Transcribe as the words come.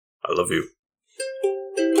I love you.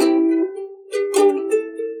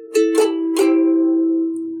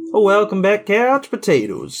 Welcome back, Couch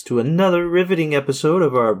Potatoes, to another riveting episode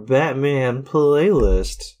of our Batman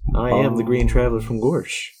playlist. I am the Green Traveler from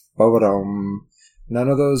Gorsh. None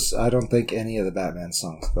of those, I don't think any of the Batman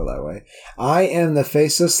songs go that way. I am the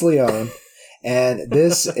Faceless Leon, and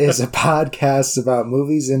this is a podcast about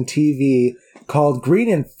movies and TV called Green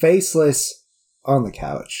and Faceless on the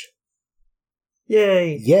Couch.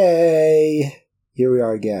 Yay! Yay! Here we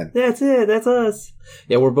are again. That's it, that's us.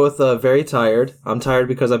 Yeah, we're both very tired. I'm tired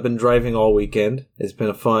because I've been driving all weekend. It's been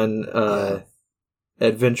a fun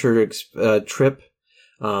adventure trip.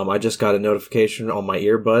 I just got a notification on my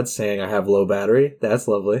earbuds saying I have low battery. That's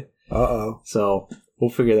lovely. Uh-oh. So, we'll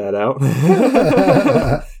figure that out.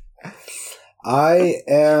 I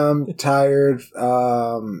am tired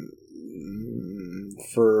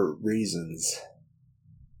for reasons.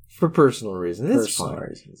 For personal reasons. It's personal fine.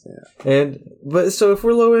 reasons, yeah. But so if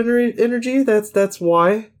we're low energy, that's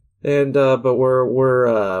why. And but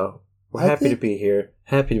we're happy to be here.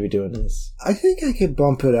 Happy to be doing this. I think I could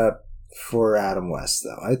bump it up for Adam West,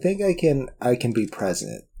 though. I think I can be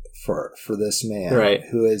present for this man, right,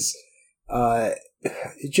 who is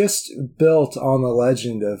just built on the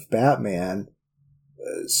legend of Batman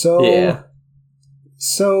so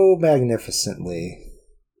magnificently.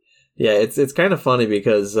 Yeah, it's kind of funny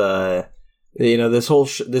because this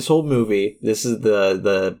whole movie, this is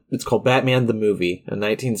it's called Batman the Movie in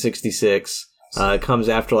 1966. It comes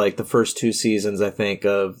after like the first two seasons, I think,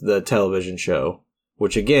 of the television show,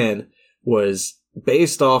 which again was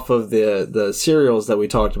based off of the serials that we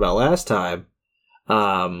talked about last time.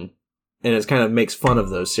 And it kind of makes fun of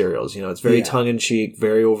those serials. You know, it's very tongue in cheek,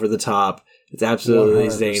 very over the top. It's absolutely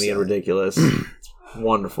 100%. Zany and ridiculous. It's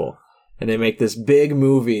wonderful. And they make this big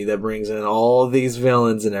movie that brings in all these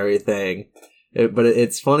villains and everything. But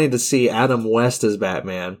it's funny to see Adam West as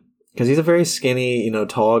Batman, because he's a very skinny,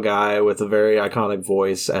 tall guy with a very iconic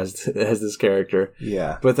voice as this character.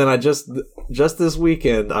 Yeah. But then I just this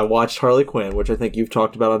weekend, I watched Harley Quinn, which I think you've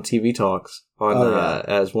talked about on TV Talks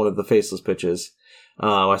as one of the Faceless pitches.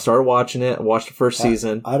 I started watching it. I watched the first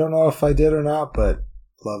season. I don't know if I did or not, but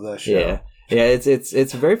love that show. Yeah. Yeah, it's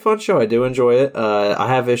a very fun show. I do enjoy it. I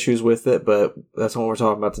have issues with it, but that's not what we're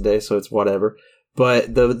talking about today, so it's whatever.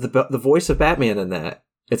 But the voice of Batman in that,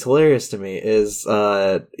 it's hilarious to me, is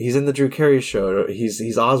he's in the Drew Carey show.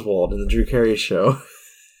 He's Oswald in the Drew Carey show.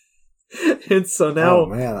 And so now... Oh,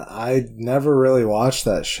 man, I never really watched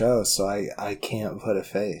that show, so I can't put a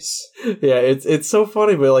face. Yeah, it's so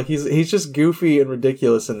funny, but like he's just goofy and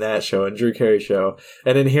ridiculous in that show, in Drew Carey show.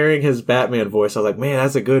 And in hearing his Batman voice, I was like, man,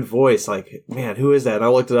 that's a good voice. Like, man, who is that? And I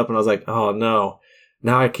looked it up and I was like, oh no,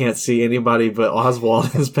 now I can't see anybody but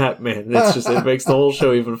Oswald as Batman. It makes the whole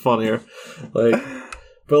show even funnier.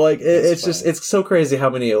 It's so crazy how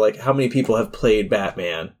many people have played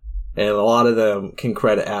Batman. And a lot of them can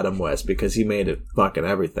credit Adam West because he made it fucking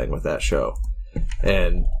everything with that show.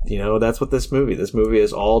 And, that's what this movie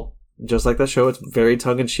is all just like that show. It's very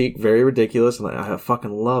tongue-in-cheek, very ridiculous, and I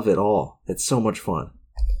fucking love it all. It's so much fun.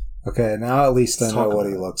 Okay, now at least I know what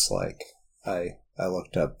he looks like. I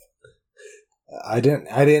looked up. I didn't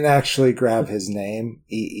actually grab his name,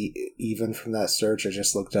 even from that search. I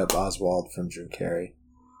just looked up Oswald from Drew Carey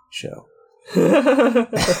show.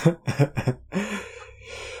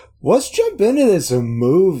 Let's jump into this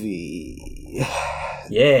movie.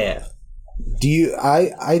 Yeah. Do you...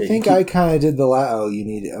 I think I kind of did the you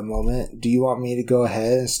need a moment. Do you want me to go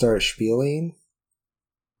ahead and start spieling?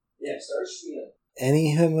 Yeah, start spieling.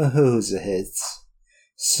 Any hits.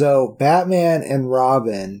 So, Batman and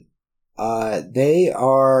Robin, they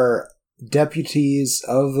are deputies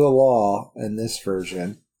of the law in this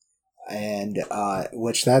version. And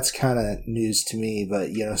which that's kind of news to me, but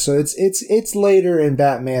so it's later in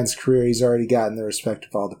Batman's career. He's already gotten the respect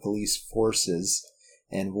of all the police forces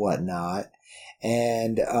and whatnot,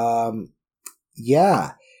 and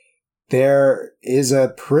there is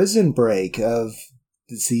a prison break of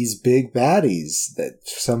these big baddies, that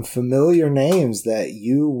some familiar names that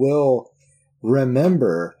you will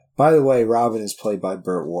remember. By the way, Robin is played by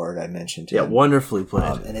Burt Ward. I mentioned him. Yeah, wonderfully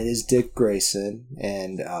played. And it is Dick Grayson,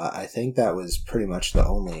 and I think that was pretty much the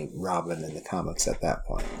only Robin in the comics at that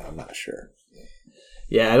point. I'm not sure.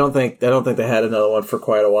 Yeah, I don't think they had another one for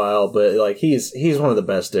quite a while, but like he's one of the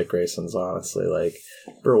best Dick Graysons, honestly. Like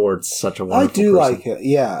Burt Ward's such a wonderful person. like him.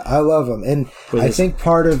 Yeah, I love him, and I think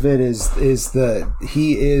part of it is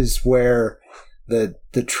he is where the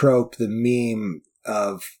trope, the meme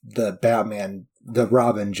of the Batman, the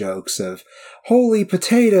Robin jokes of "Holy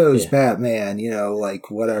potatoes, Batman," like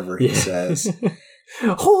whatever he says.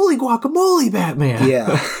 Holy guacamole, Batman.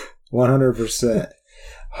 Yeah. 100%.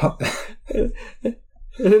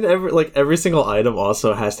 And then every single item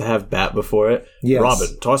also has to have bat before it. Yes.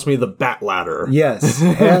 Robin, toss me the bat ladder. Yes.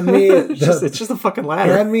 Hand me it's just a fucking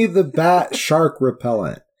ladder. Hand me the bat shark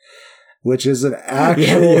repellent, which is an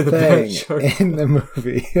actual thing in the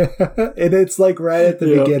movie. And it's like right at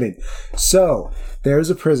the beginning. So there's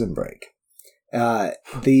a prison break.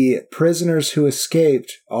 The prisoners who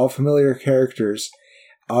escaped, all familiar characters,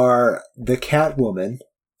 are the Catwoman,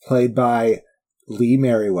 played by Lee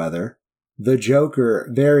Merriweather, the Joker,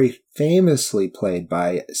 very famously played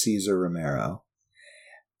by Cesar Romero,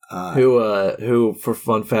 who, for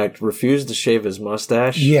fun fact, refused to shave his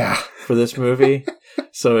mustache. Yeah. For this movie,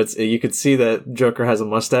 so you could see that Joker has a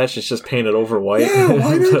mustache. It's just painted over white. Yeah,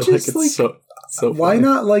 why not just so why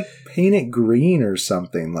not paint it green or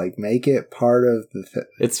something? Make it part of the.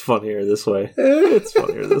 It's funnier this way. It's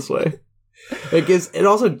funnier this way. It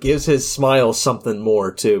also gives his smile something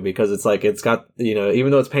more too, because it's got,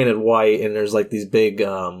 even though it's painted white and there's these big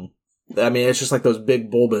it's just those big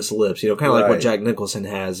bulbous lips, kind of like what Jack Nicholson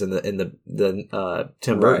has in the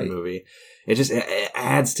Tim Burton movie. It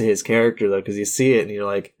adds to his character though, because you see it and you're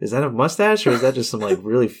like, is that a mustache or is that just some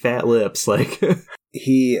really fat lips?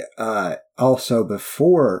 He also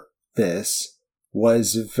before this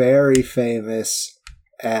was very famous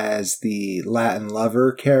as the Latin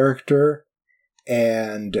lover character.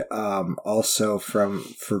 And also for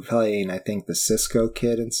playing, I think, the Cisco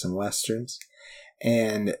Kid in some westerns.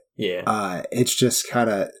 And it's just kind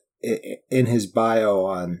of in his bio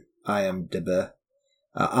on IMDb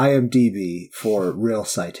for real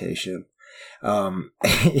citation.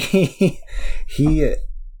 He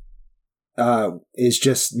is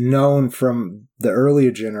just known from the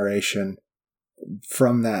earlier generation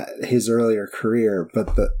from his earlier career,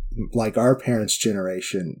 but our parents'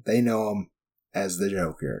 generation, they know him as the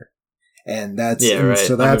Joker, and that's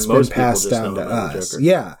so that's been passed down to us.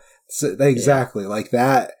 Yeah, so exactly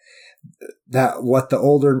that what the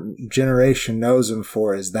older generation knows him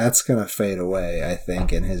for that's gonna fade away. I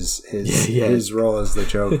think, and his role as the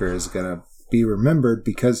Joker is gonna be remembered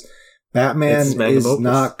because Batman is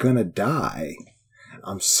not gonna die.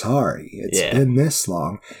 I'm sorry, it's been this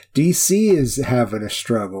long. DC is having a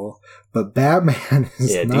struggle, but Batman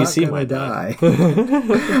is not DC gonna die.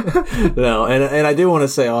 No, and I do want to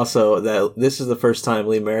say also that this is the first time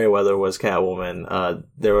Lee Merriweather was Catwoman.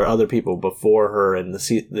 There were other people before her in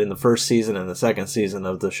the first season and the second season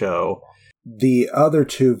of the show. The other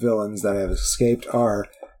two villains that have escaped are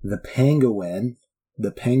the Penguin.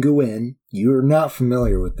 The Penguin. You're not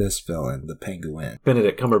familiar with this villain, the Penguin.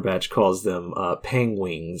 Benedict Cumberbatch calls them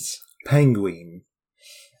penguins. Penguin.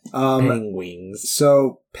 Penguins.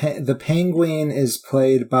 So the Penguin is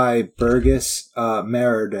played by Burgess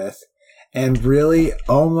Meredith, and really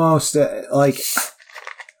almost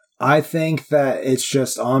I think that it's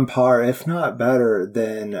just on par, if not better,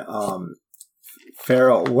 than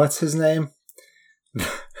Farrell. What's his name?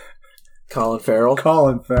 Colin Farrell.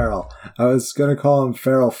 Colin Farrell. I was gonna call him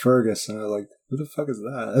Farrell Ferguson. I was like, who the fuck is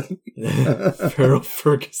that? Farrell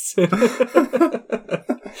Ferguson.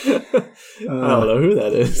 I don't know who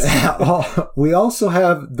that is. We also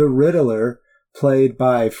have the Riddler, played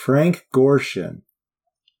by Frank Gorshin.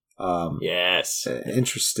 Yes.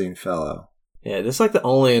 Interesting fellow. Yeah, this is the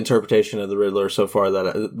only interpretation of the Riddler so far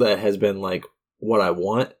that has been what I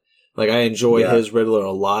want. I enjoy his Riddler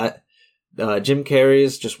a lot. Jim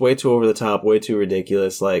Carrey's just way too over the top, way too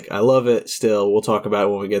ridiculous. I love it still. We'll talk about it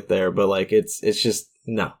when we get there, but it's just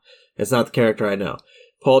no. It's not the character I know.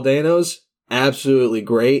 Paul Dano's absolutely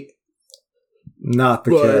great. Not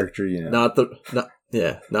the character you know. Not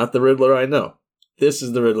the Riddler I know. This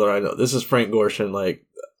is the Riddler I know. This is Frank Gorshin.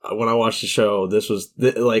 When I watched the show, this was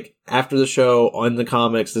after the show on the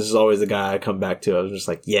comics. This is always the guy I come back to. I was just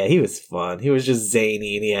he was fun. He was just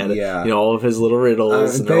zany, and he had all of his little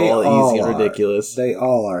riddles, and they're all easy and ridiculous. They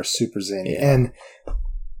all are super zany. Yeah. And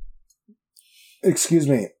excuse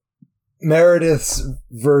me, Meredith's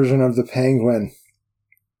version of the Penguin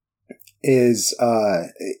is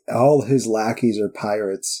all his lackeys are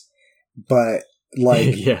pirates, but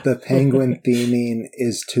the Penguin theming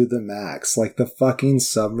is to the max. The fucking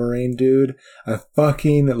submarine, dude. I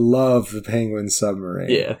fucking love the Penguin submarine.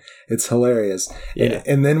 Yeah. It's hilarious. Yeah.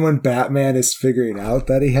 And then when Batman is figuring out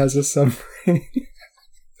that he has a submarine,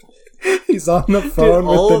 he's on the phone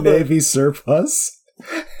with the Navy surplus.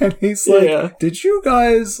 And he's did you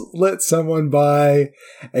guys let someone buy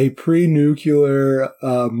a pre-nuclear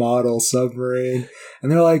model submarine?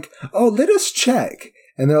 And they're like, oh, let us check.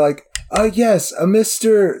 And they're like, yes, a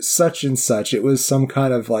Mr. Such and Such. It was some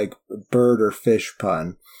kind of bird or fish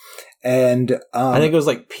pun. And I think it was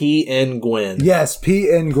like P. N. Gwyn. Yes, P.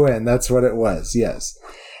 N. Gwyn. That's what it was. Yes,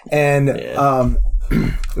 and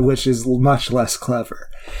which is much less clever.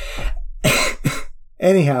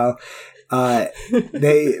 Anyhow,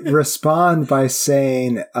 they respond by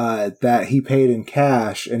saying that he paid in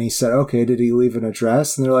cash, and he said, "Okay, did he leave an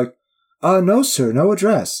address?" And they're like, "No, sir, no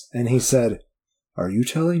address." And he said, "Are you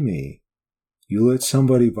telling me you let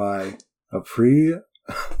somebody buy a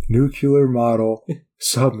pre-nuclear model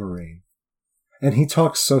submarine?" And he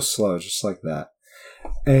talks so slow, just like that.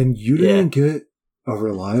 "And you didn't get a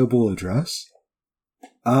reliable address?"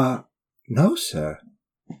 "No, sir."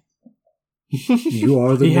 "You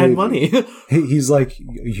are the He Navy." had money. He's like,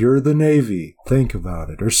 "You're the Navy. Think about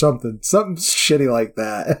it," or something shitty like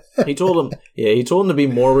that. He told him to be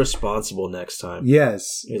more responsible next time.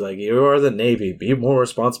 Yes. He's like, "You are the Navy. Be more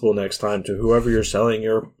responsible next time to whoever you're selling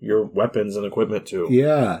your weapons and equipment to."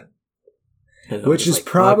 Yeah. Which is like,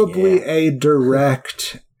 probably a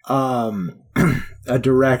direct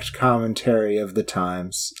commentary of the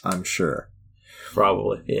times, I'm sure.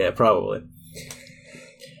 Probably. Yeah, probably.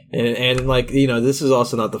 And like, you know, this is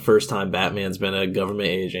also not the first time Batman's been a government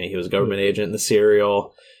agent. He was a government agent in the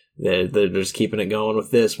serial. They're just keeping it going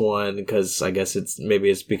with this one because I guess it's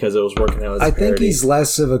because it was working out as I think he's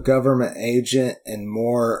less of a government agent and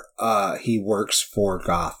more he works for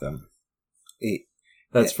Gotham.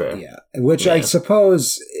 That's fair. Yeah. Which I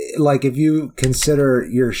suppose, like, if you consider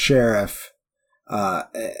your sheriff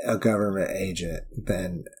a government agent,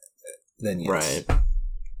 then yes. Right.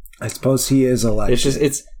 I suppose he is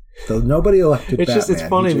elected. Though nobody elected Batman. It's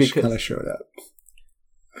funny he just because kind of showed up.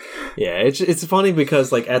 Yeah, it's funny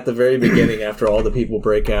because like at the very beginning, after all the people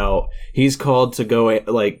break out, he's called to go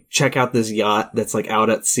like check out this yacht that's like out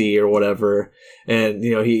at sea or whatever, and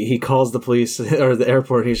you know he calls the police or the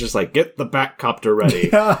airport. And he's just like, "Get the Batcopter ready,"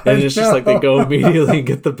 and it's just like they go immediately and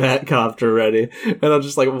get the Batcopter ready, and I'm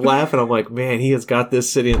just like laughing. I'm like, man, he has got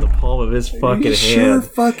this city in the palm of his fucking hand. Sure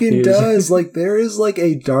fucking does. Like there is like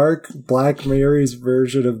a dark Black Mary's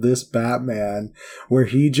version of this Batman where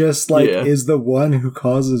he just like is the one who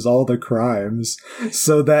causes all the crimes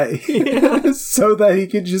so that so that he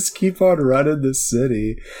can just keep on running the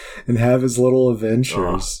city and have his little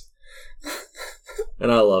adventures.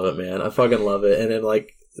 And I love it, man. I fucking love it. And then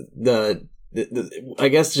like I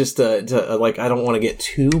guess just to like, I don't want to get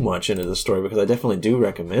too much into the story because I definitely do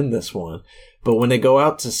recommend this one. But when they go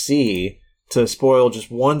out to sea, to spoil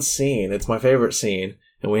just one scene, it's my favorite scene,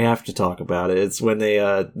 and we have to talk about it. It's when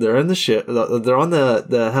they're in the ship, they're on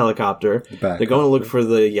the helicopter, they're going to look for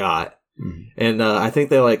the yacht. Mm-hmm. And I think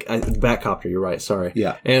they're like Batcopter. You're right. Sorry.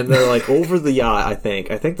 Yeah. And they're like over the yacht. I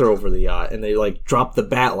think they're over the yacht, and they like drop the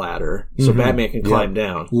bat ladder so Batman can climb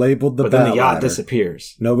down. Labeled the but bat then the yacht ladder.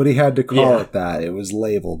 Disappears. Nobody had to call it that. It was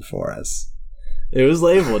labeled for us. It was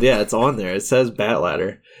labeled. Yeah, it's on there. It says bat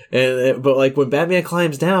ladder. But like when Batman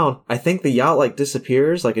climbs down, I think the yacht like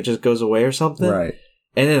disappears, like it just goes away or something. Right.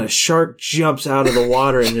 And then a shark jumps out of the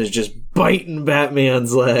water and is just biting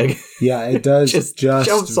Batman's leg. Yeah, it does just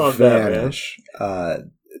jumps on vanish.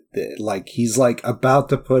 Like he's like about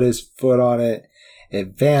to put his foot on it.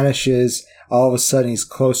 It vanishes. All of a sudden he's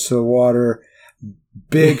close to the water.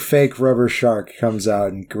 Big fake rubber shark comes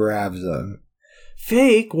out and grabs him.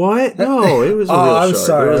 Fake? What? No, it was a real shark. I'm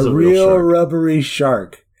sorry, it was a real rubbery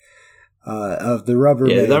shark. Of the rubber.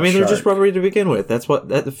 Yeah, I mean they're just rubbery to begin with. That's what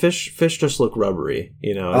the fish just look rubbery.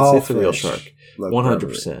 You know, it's a real shark.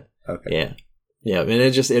 100%. Okay. Yeah. And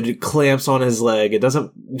it clamps on his leg. It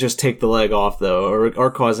doesn't just take the leg off though,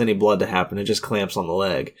 or cause any blood to happen. It just clamps on the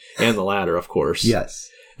leg and the ladder, of course. Yes.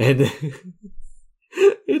 And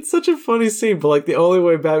it's such a funny scene, but like the only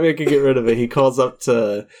way Batman can get rid of it, he calls up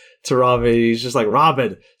to Robin. He's just like,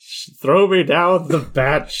 "Robin, throw me down the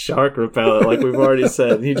bat shark repellent," like we've already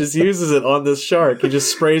said. He just uses it on this shark. He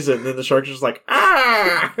just sprays it, and then the shark's just like,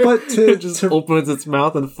 "Ah!" But it just opens its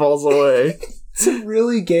mouth and falls away. To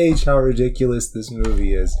really gauge how ridiculous this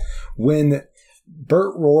movie is, when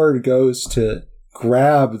Burt Ward goes to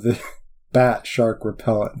grab the bat shark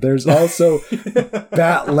repellent, there's also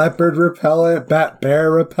bat leopard repellent, bat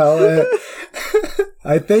bear repellent.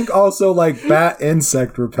 I think also like bat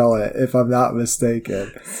insect repellent, if I'm not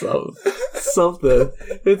mistaken. Something.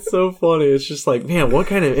 It's so funny. It's just like, man, what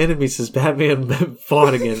kind of enemies has Batman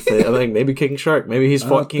fought against? I think maybe King Shark. Maybe he's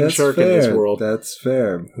fought King Shark in this world. That's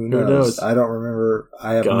fair. Who knows? I don't remember.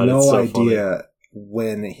 I have no idea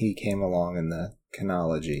when he came along in the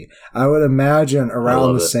chronology. I would imagine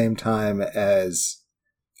around the same time as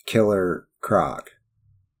Killer Croc,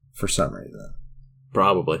 for some reason.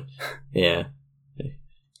 Probably. Yeah.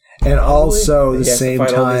 And also the same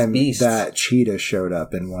time that Cheetah showed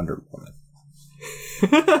up in Wonder Woman.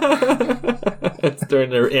 It's during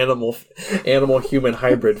their animal human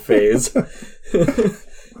hybrid phase.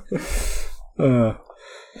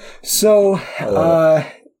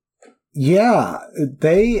 Yeah,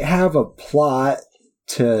 they have a plot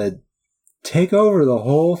to take over the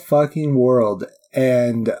whole fucking world,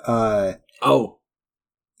 and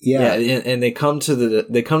yeah, and they come to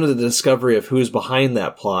the discovery of who's behind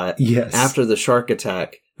that plot. Yes. After the shark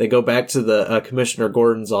attack, they go back to the Commissioner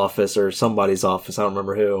Gordon's office or somebody's office. I don't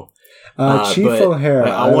remember who. Chief O'Hara.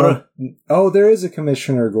 I want to. Oh, there is a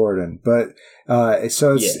Commissioner Gordon, but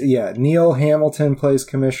so it's Neil Hamilton plays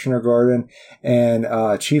Commissioner Gordon, and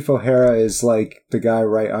Chief O'Hara is like the guy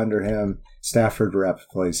right under him. Stafford Rep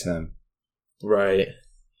plays him. Right,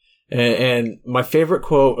 and my favorite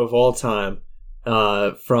quote of all time.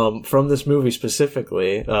 From this movie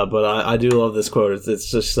specifically, but I do love this quote.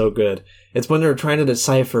 It's just so good. It's when they're trying to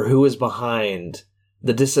decipher who is behind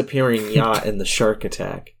the disappearing yacht and the shark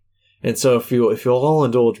attack. And so if you'll all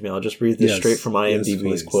indulge me, I'll just read this straight from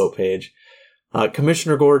IMDb's quote page.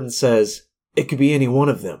 Commissioner Gordon says, "It could be any one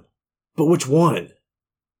of them, but which one?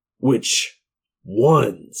 Which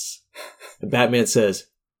ones?" And Batman says,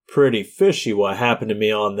 "Pretty fishy what happened to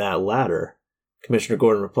me on that ladder." Commissioner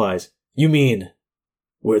Gordon replies, "You mean,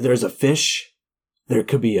 where there's a fish, there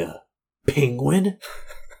could be a penguin?"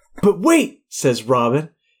 "But wait," says Robin,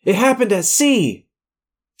 "it happened at sea."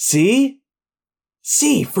 "See?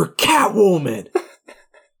 C for Catwoman."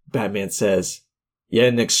 Batman says, "Yet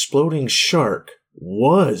an exploding shark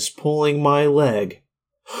was pulling my leg."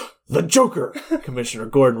 "The Joker," Commissioner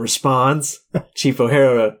Gordon responds. Chief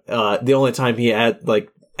O'Hara, the only time he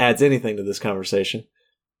adds anything to this conversation.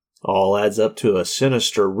 All adds up to a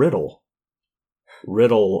sinister riddle.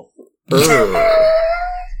 Riddler!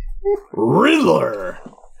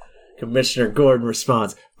 Commissioner Gordon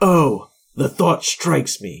responds, "Oh, the thought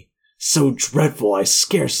strikes me. So dreadful I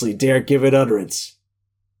scarcely dare give it utterance."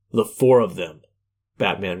 "The four of them,"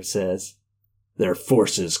 Batman says. "Their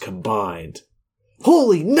forces combined."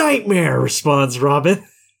 "Holy nightmare," responds Robin.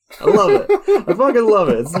 I love it. I fucking love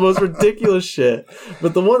it. It's the most ridiculous shit.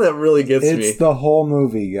 But the one that really gets me... It's the whole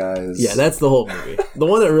movie, guys. Yeah, that's the whole movie. The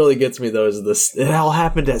one that really gets me, though, is this. It all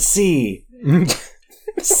happened at sea.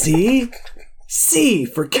 See? C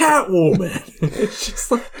for Catwoman. It's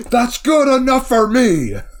just like... That's good enough for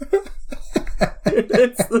me!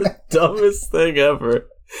 It's the dumbest thing ever.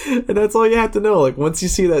 And that's all you have to know. Like, once you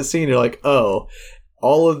see that scene, you're like, oh,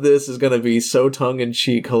 all of this is going to be so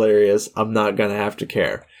tongue-in-cheek hilarious, I'm not going to have to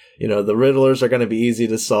care. You know, the riddlers are going to be easy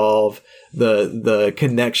to solve. The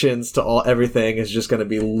connections to everything is just going to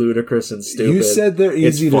be ludicrous and stupid. You said they're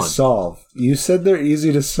easy to solve. You said they're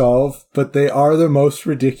easy to solve, but they are the most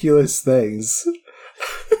ridiculous things.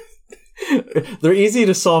 They're easy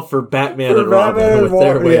to solve for Batman and Robin with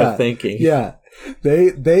their way of thinking. Yeah.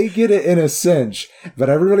 They get it in a cinch, but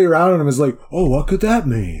everybody around him is like, "Oh, what could that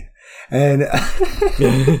mean?" And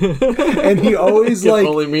and he always can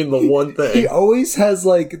only mean the one thing. He always has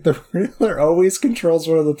the Riddler always controls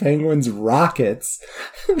one of the Penguin's rockets,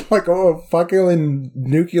 like a fucking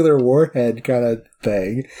nuclear warhead kind of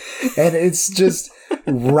thing, and it's just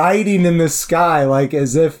riding in the sky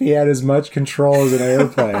as if he had as much control as an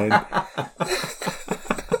airplane.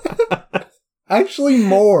 Actually,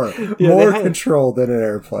 more control than an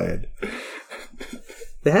airplane.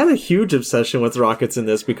 They had a huge obsession with rockets in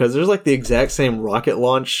this because there's the exact same rocket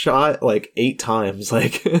launch shot 8 times.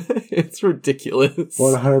 It's ridiculous.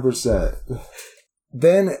 100%.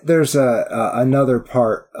 Then there's another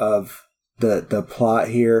part of the plot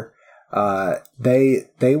here.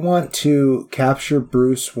 They want to capture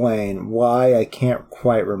Bruce Wayne. Why, I can't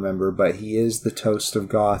quite remember, but he is the toast of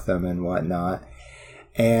Gotham and whatnot.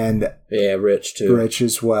 And yeah, rich too. Rich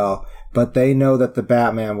as well. But they know that the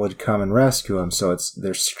Batman would come and rescue him, so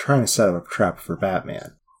they're trying to set up a trap for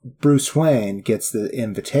Batman. Bruce Wayne gets the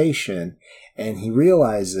invitation, and he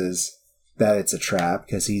realizes that it's a trap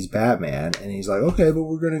because he's Batman, and he's like, "Okay, but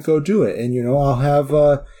we're gonna go do it, and I'll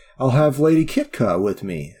have Lady Kitka with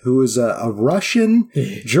me, who is a Russian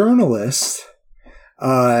journalist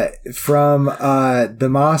from the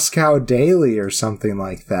Moscow Daily or something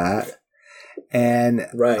like that." And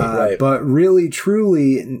right. But really,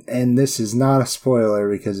 truly, and this is not a spoiler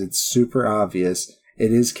because it's super obvious,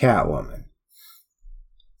 it is Catwoman.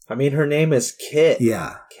 I mean, her name is Kit.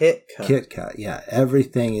 Yeah. Kitka. Yeah.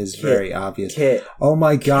 Everything is very obvious. Kit. Oh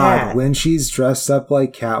my God. Cat. When she's dressed up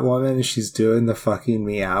like Catwoman and she's doing the fucking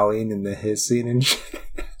meowing and the hissing and shit.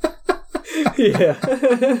 Yeah.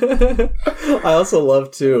 I also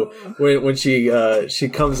love too when she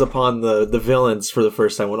comes upon the villains for the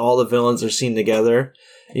first time, when all the villains are seen together.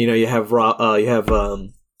 You know, you have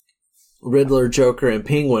Riddler, Joker, and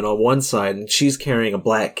Penguin on one side, and she's carrying a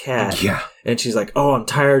black cat. Yeah. And she's like, "Oh, I'm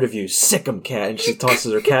tired of you, sick 'em cat." And she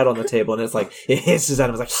tosses her cat on the table, and it's like it hisses at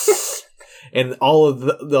him, it's like, and all of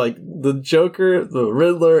the Joker, the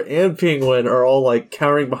Riddler, and Penguin are all like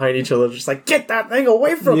cowering behind each other, just like, "Get that thing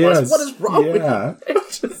away from us! What is wrong with you?"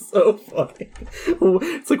 It's just so funny.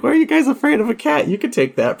 It's like, why are you guys afraid of a cat? You could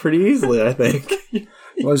take that pretty easily, I think.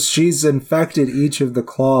 Well, she's infected each of the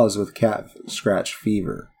claws with cat scratch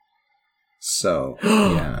fever. So,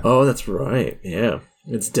 yeah. Oh, that's right. Yeah.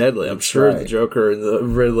 It's deadly. I'm sure the Joker and the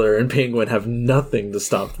Riddler and Penguin have nothing to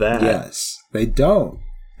stop that. Yes, they don't.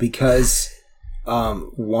 Because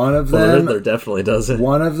one of them... the Riddler definitely doesn't.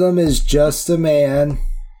 One of them is just a man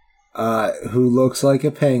who looks like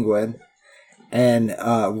a penguin. And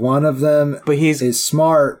one of them is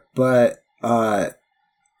smart, but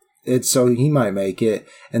it's so he might make it.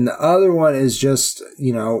 And the other one is just,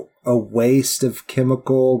 a waste of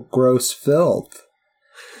chemical gross filth.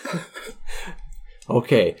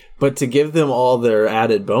 Okay, but to give them all their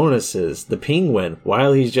added bonuses, the Penguin,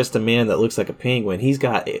 while he's just a man that looks like a penguin, he's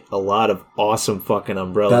got a lot of awesome fucking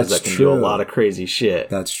umbrellas that can do a lot of crazy shit.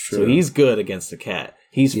 That's true. So he's good against the cat.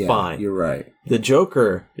 He's fine. You're right. The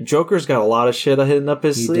Joker's got a lot of shit hidden up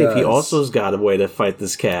his sleeve. He also's got a way to fight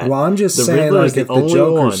this cat. Well, I'm just saying, like,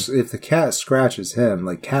 if the cat scratches him,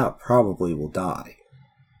 like, cat probably will die.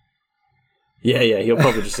 Yeah, he'll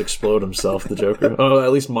probably just explode himself, the Joker. Oh,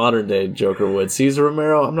 at least modern-day Joker would. Cesar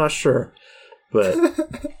Romero, I'm not sure. But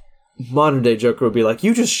modern-day Joker would be like,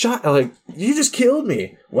 you just killed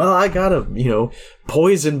me. Well, I got a,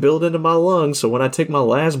 poison built into my lungs, so when I take my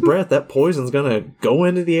last breath, that poison's gonna go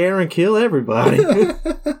into the air and kill everybody.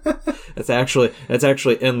 That's actually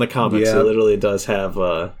in the comics. Yeah. It literally does have,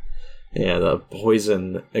 the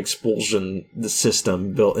poison expulsion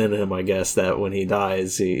system built into him, I guess, that when he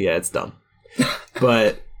dies, it's dumb.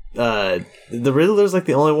 But the Riddler's like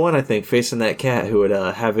the only one, I think, facing that cat who would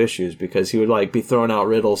have issues, because he would like be throwing out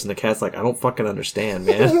riddles and the cat's like, I don't fucking understand,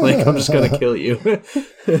 man. Like, I'm just gonna kill you.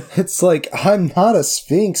 It's like, I'm not a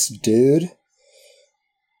sphinx, dude.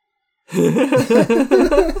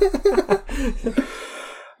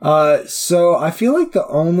 So I feel like the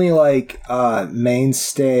only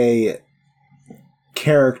mainstay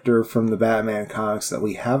character from the Batman comics that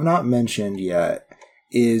we have not mentioned yet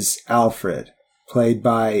is Alfred, played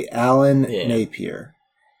by Alan Napier.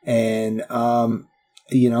 And,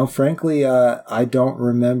 frankly, I don't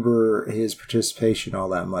remember his participation all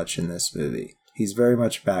that much in this movie. He's very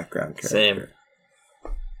much a background character. Same.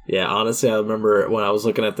 Yeah, honestly, I remember when I was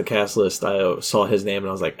looking at the cast list, I saw his name and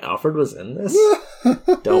I was like, Alfred was in this?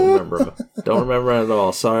 Don't remember him. Don't remember him at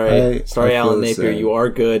all. Sorry, Alan Napier. You are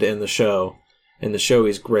good in the show. In the show,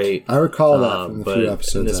 he's great. I recall that from the few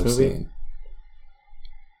episodes I've seen.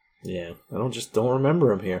 Yeah, I don't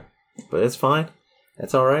remember him here, but it's fine.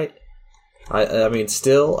 That's all right. I mean,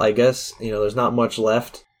 still, I guess, there's not much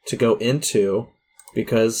left to go into,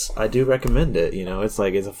 because I do recommend it. It's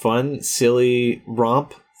a fun, silly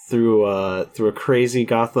romp through a crazy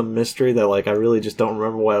Gotham mystery that I really just don't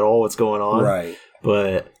remember at all what's going on. Right.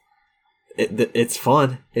 But it's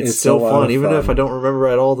fun. It's still fun, even if I don't remember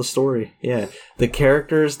at all the story. Yeah, the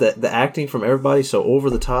characters, the acting from everybody, so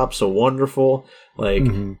over the top, so wonderful.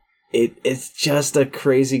 It's just a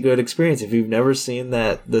crazy good experience. If you've never seen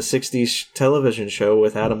the 60s television show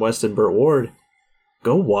with Adam West and Burt Ward,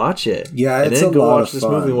 go watch it. Yeah, and then go watch this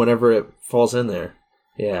movie whenever it falls in there.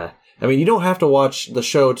 Yeah. I mean, you don't have to watch the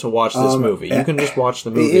show to watch this movie. You can just watch the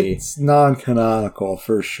movie. It's non-canonical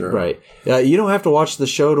for sure. Right. You don't have to watch the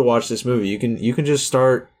show to watch this movie. You can just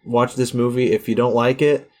watch this movie. If you don't like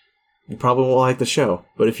it, you probably won't like the show.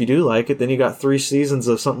 But if you do like it, then you got 3 seasons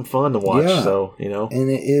of something fun to watch. Yeah. So, And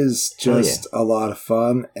it is just a lot of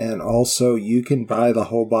fun. And also, you can buy the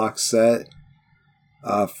whole box set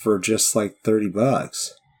for just $30.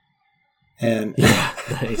 And yeah,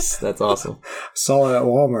 nice. That's awesome. Saw it at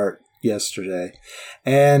Walmart yesterday.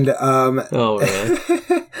 And oh man.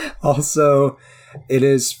 Also,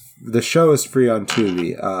 the show is free on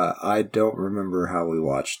Tubi. I don't remember how we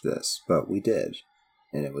watched this, but we did.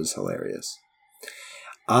 And it was hilarious.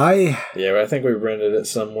 I think we rented it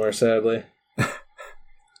somewhere, sadly.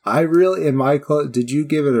 Did you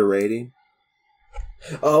give it a rating?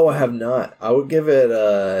 Oh, I have not. I would give it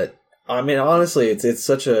honestly, it's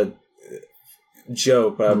such a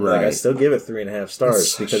joke, but I still give it 3.5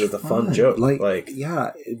 stars because it's a fun joke. We're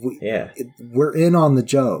in on the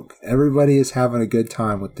joke. Everybody is having a good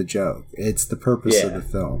time with the joke. It's the purpose of the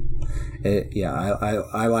film.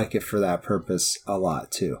 I like it for that purpose a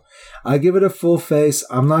lot too. I give it a full face.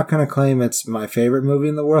 I'm not going to claim it's my favorite movie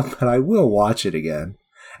in the world, but I will watch it again.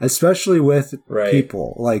 especially with Right.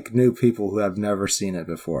 people, like new people who have never seen it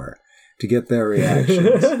before, to get their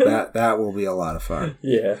reactions. That will be a lot of fun.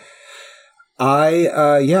 Yeah. I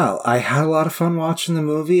had a lot of fun watching the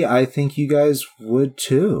movie. I think you guys would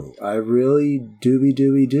too. I really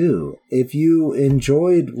do. If you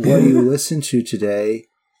enjoyed what you listened to today,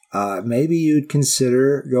 maybe you'd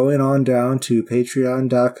consider going on down to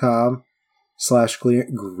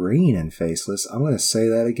patreon.com/green and faceless. I'm going to say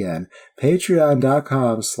that again.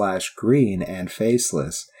 Patreon.com/green and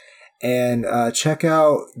faceless. And check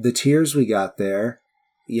out the tiers we got there.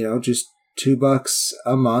 Just $2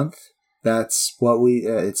 a month. That's what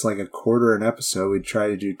it's like a quarter an episode. We try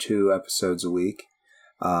to do 2 episodes a week.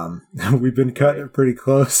 We've been cutting it pretty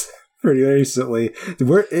close pretty recently.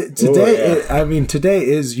 Today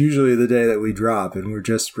is usually the day that we drop, and we're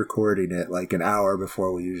just recording it like an hour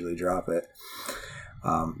before we usually drop it.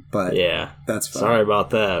 But yeah, that's fine. Sorry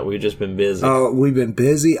about that. We've just been busy. Oh, we've been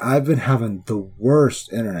busy. I've been having the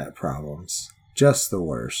worst internet problems. Just the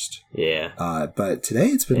worst. Yeah. But today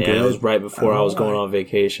it's been good. Yeah, it was right before I was going on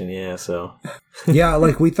vacation, so. Yeah,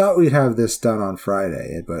 we thought we'd have this done on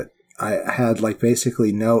Friday, but I had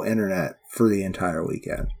basically no internet for the entire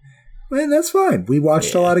weekend. And that's fine. We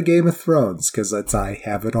watched a lot of Game of Thrones because I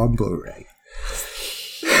have it on Blu-ray.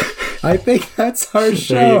 I think that's our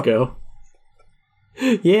show. There you go.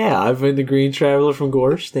 Yeah, I've been the Green Traveler from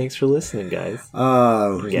Gorsh. Thanks for listening, guys.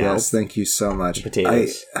 Oh, yes, thank you so much.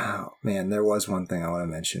 Potatoes. There was one thing I want to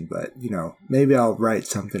mention, but, maybe I'll write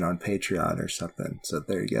something on Patreon or something. So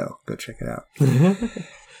there you go. Go check it out.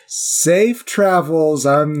 Safe travels.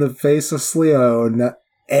 I'm the Faceless Leon,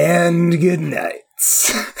 and good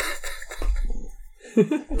nights.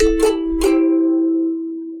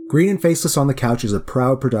 Green and Faceless on the Couch is a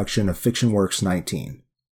proud production of FictionWorks 19.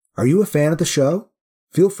 Are you a fan of the show?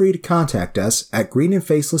 Feel free to contact us at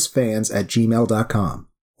greenandfacelessfans@gmail.com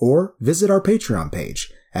or visit our Patreon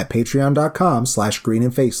page at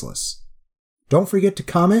patreon.com/greenandfaceless. Don't forget to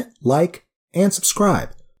comment, like, and subscribe,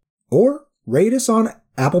 or rate us on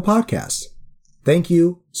Apple Podcasts. Thank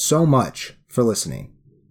you so much for listening.